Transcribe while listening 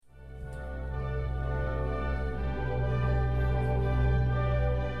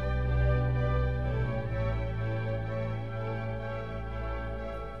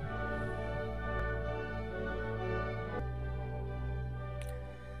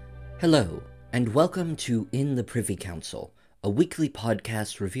Hello, and welcome to In the Privy Council, a weekly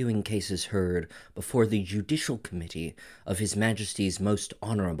podcast reviewing cases heard before the Judicial Committee of His Majesty's Most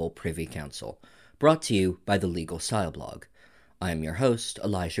Honourable Privy Council, brought to you by the Legal Style Blog. I am your host,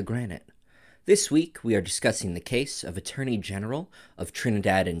 Elijah Granite. This week, we are discussing the case of Attorney General of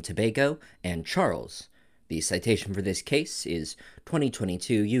Trinidad and Tobago and Charles. The citation for this case is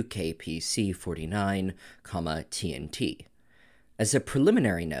 2022 UKPC 49, TNT. As a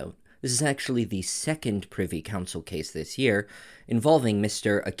preliminary note, this is actually the second Privy Council case this year involving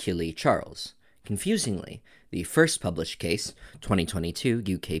Mr. Achille Charles. Confusingly, the first published case, 2022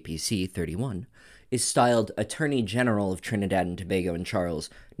 UKPC 31, is styled Attorney General of Trinidad and Tobago and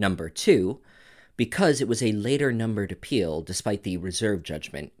Charles No. 2 because it was a later numbered appeal despite the reserve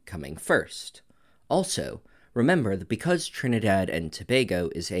judgment coming first. Also, remember that because Trinidad and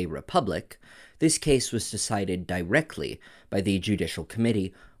Tobago is a republic, this case was decided directly by the Judicial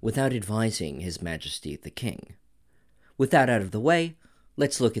Committee without advising His Majesty the King. With that out of the way,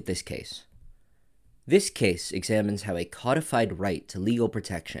 let's look at this case. This case examines how a codified right to legal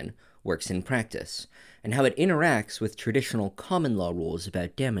protection works in practice, and how it interacts with traditional common law rules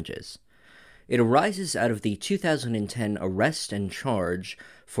about damages. It arises out of the 2010 arrest and charge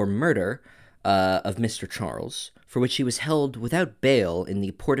for murder of Mr. Charles, for which he was held without bail in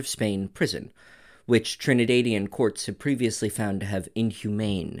the Port of Spain prison, which Trinidadian courts had previously found to have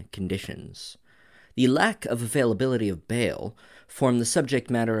inhumane conditions. The lack of availability of bail formed the subject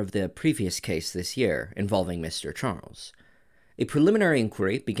matter of the previous case this year involving Mr. Charles. A preliminary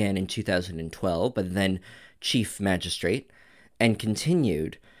inquiry began in 2012 by the then Chief Magistrate and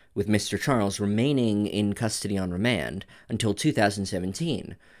continued with Mr. Charles remaining in custody on remand until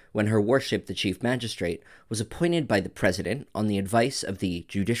 2017, when Her Worship the Chief Magistrate was appointed by the President on the advice of the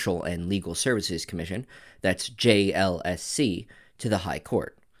Judicial and Legal Services Commission, that's JLSC, to the High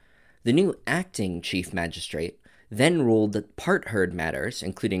Court. The new acting Chief Magistrate then ruled that part-heard matters,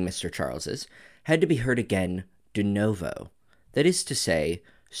 including Mr. Charles's, had to be heard again de novo, that is to say,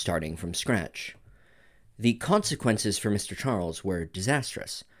 starting from scratch. The consequences for Mr. Charles were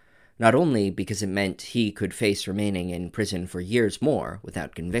disastrous, not only because it meant he could face remaining in prison for years more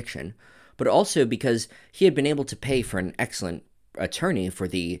without conviction, but also because he had been able to pay for an excellent attorney for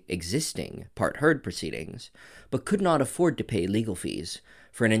the existing part-heard proceedings, but could not afford to pay legal fees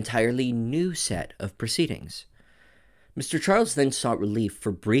for an entirely new set of proceedings. Mr. Charles then sought relief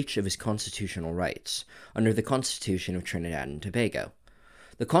for breach of his constitutional rights under the Constitution of Trinidad and Tobago.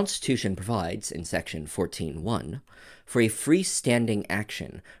 The Constitution provides, in Section 14.1, for a freestanding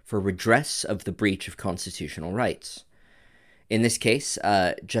action for redress of the breach of constitutional rights. In this case,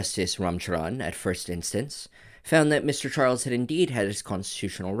 Justice Ramcharan, at first instance, found that Mr. Charles had indeed had his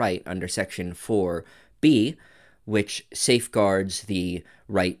constitutional right under Section 4b, which safeguards the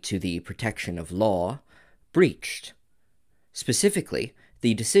right to the protection of law, breached. Specifically,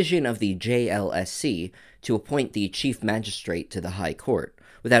 the decision of the JLSC to appoint the Chief Magistrate to the High Court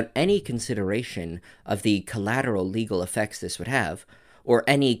without any consideration of the collateral legal effects this would have, or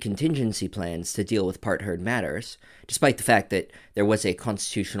any contingency plans to deal with part-heard matters, despite the fact that there was a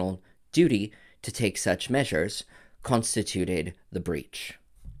constitutional duty to take such measures, constituted the breach.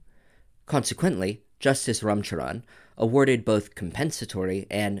 Consequently, Justice Ramcharan awarded both compensatory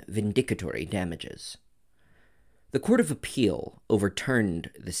and vindicatory damages. The Court of Appeal overturned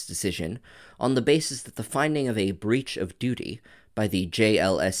this decision on the basis that the finding of a breach of duty by the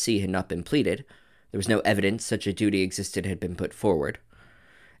JLSC had not been pleaded, there was no evidence such a duty existed had been put forward,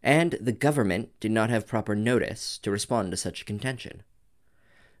 and the government did not have proper notice to respond to such a contention.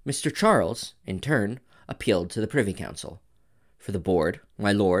 Mr. Charles, in turn, appealed to the Privy Council. For the board,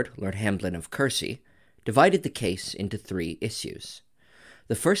 my Lord Hamblin of Kersey, divided the case into 3 issues.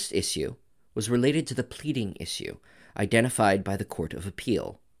 The first issue was related to the pleading issue identified by the Court of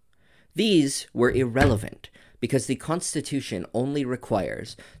Appeal. These were irrelevant because the Constitution only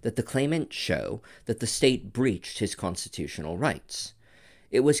requires that the claimant show that the state breached his constitutional rights.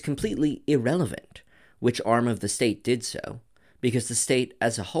 It was completely irrelevant which arm of the state did so, because the state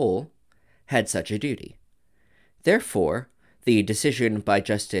as a whole had such a duty. Therefore, the decision by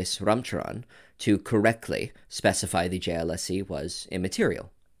Justice Ramcharan to correctly specify the JLSC was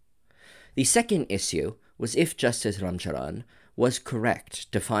immaterial. The second issue was if Justice Ramcharan was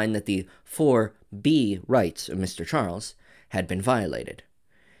correct to find that the 4b rights of Mr. Charles had been violated.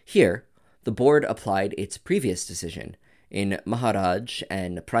 Here, the board applied its previous decision in Maharaj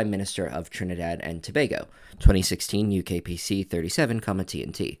and Prime Minister of Trinidad and Tobago, 2016 UKPC 37,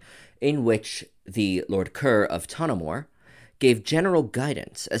 TNT, in which the Lord Kerr of Tonamore gave general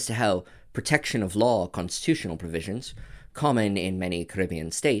guidance as to how protection of law constitutional provisions common in many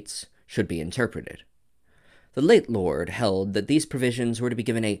Caribbean states, should be interpreted. The late Lord held that these provisions were to be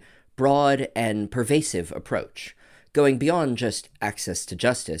given a broad and pervasive approach, going beyond just access to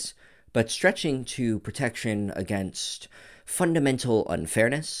justice, but stretching to protection against fundamental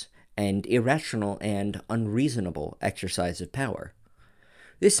unfairness and irrational and unreasonable exercise of power.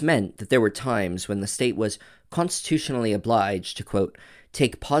 This meant that there were times when the state was constitutionally obliged to, quote,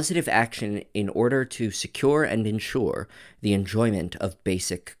 take positive action in order to secure and ensure the enjoyment of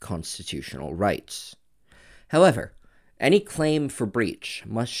basic constitutional rights. However, any claim for breach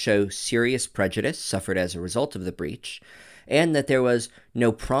must show serious prejudice suffered as a result of the breach, and that there was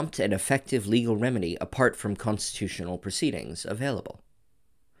no prompt and effective legal remedy apart from constitutional proceedings available.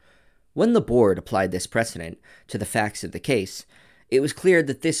 When the board applied this precedent to the facts of the case, it was clear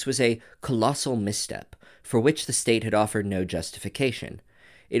that this was a colossal misstep for which the state had offered no justification.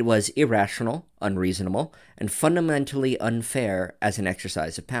 It was irrational, unreasonable, and fundamentally unfair as an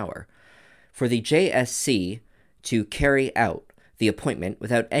exercise of power for the JSC to carry out the appointment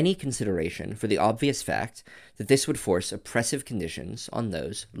without any consideration for the obvious fact that this would force oppressive conditions on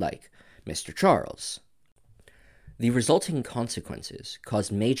those like Mr. Charles. The resulting consequences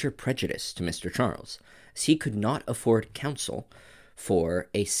caused major prejudice to Mr. Charles, as he could not afford counsel for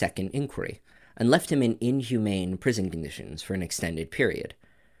a second inquiry, and left him in inhumane prison conditions for an extended period.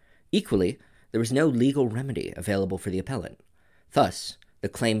 Equally, there was no legal remedy available for the appellant. Thus, the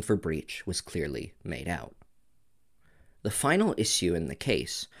claim for breach was clearly made out. The final issue in the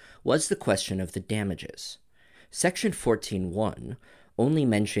case was the question of the damages. Section 14.1 only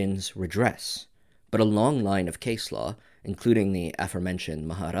mentions redress, but a long line of case law, including the aforementioned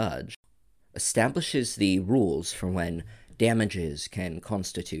Maharaj, establishes the rules for when damages can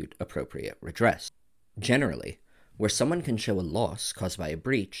constitute appropriate redress. Generally, where someone can show a loss caused by a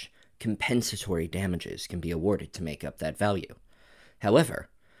breach, compensatory damages can be awarded to make up that value. However,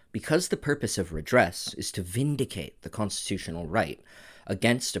 because the purpose of redress is to vindicate the constitutional right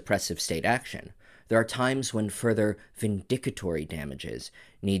against oppressive state action, there are times when further vindicatory damages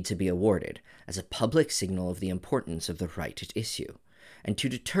need to be awarded as a public signal of the importance of the right at issue, and to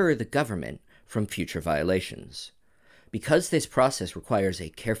deter the government from future violations. Because this process requires a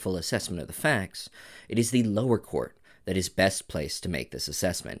careful assessment of the facts, it is the lower court that is best placed to make this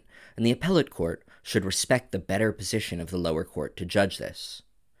assessment, and the appellate court should respect the better position of the lower court to judge this.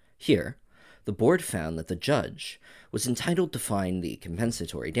 Here, the board found that the judge was entitled to find the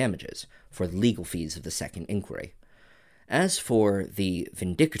compensatory damages for the legal fees of the second inquiry. As for the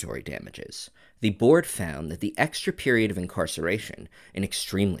vindicatory damages, the board found that the extra period of incarceration in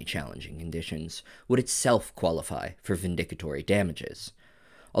extremely challenging conditions would itself qualify for vindicatory damages.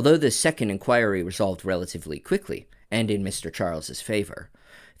 Although the second inquiry resolved relatively quickly and in Mr. Charles's favor,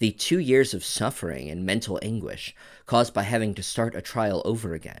 the 2 years of suffering and mental anguish caused by having to start a trial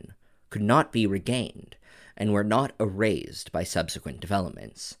over again could not be regained and were not erased by subsequent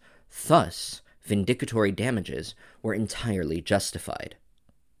developments. Thus, vindicatory damages were entirely justified.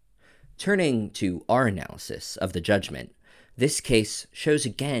 Turning to our analysis of the judgment, this case shows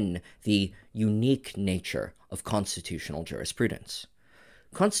again the unique nature of constitutional jurisprudence.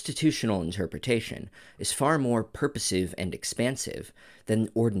 Constitutional interpretation is far more purposive and expansive than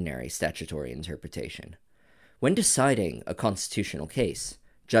ordinary statutory interpretation. When deciding a constitutional case,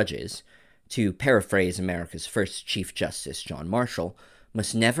 judges, to paraphrase America's first Chief Justice John Marshall,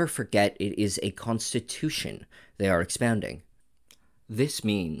 must never forget it is a constitution they are expounding. This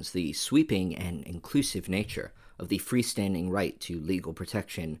means the sweeping and inclusive nature of the freestanding right to legal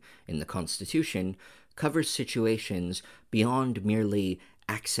protection in the Constitution covers situations beyond merely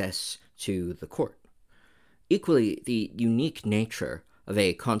access to the court. Equally, the unique nature of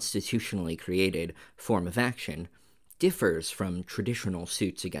a constitutionally created form of action differs from traditional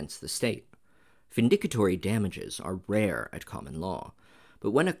suits against the state. Vindicatory damages are rare at common law,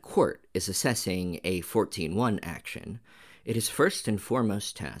 but when a court is assessing a 14.1 action, it is first and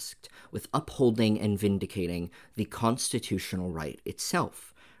foremost tasked with upholding and vindicating the constitutional right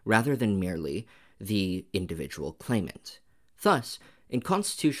itself, rather than merely the individual claimant. Thus, in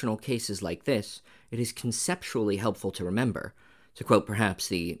constitutional cases like this, it is conceptually helpful to remember, to quote perhaps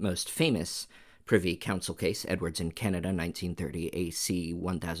the most famous Privy Council case, Edwards in Canada, 1930 AC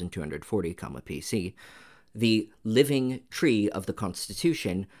 1240, PC, the living tree of the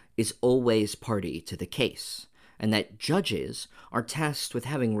Constitution is always party to the case, and that judges are tasked with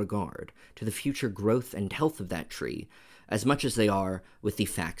having regard to the future growth and health of that tree as much as they are with the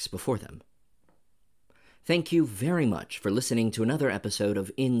facts before them. Thank you very much for listening to another episode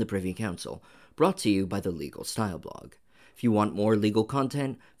of In the Privy Council, brought to you by the Legal Style blog. If you want more legal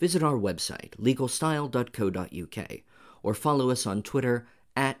content, visit our website, legalstyle.co.uk, or follow us on Twitter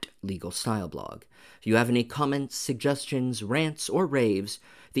at LegalStyleBlog. If you have any comments, suggestions, rants, or raves,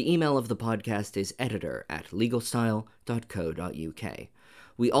 the email of the podcast is editor@legalstyle.co.uk.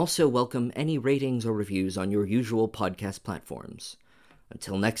 We also welcome any ratings or reviews on your usual podcast platforms.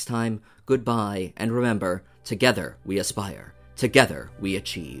 Until next time, goodbye, and remember, together we aspire, together we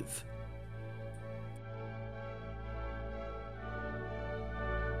achieve.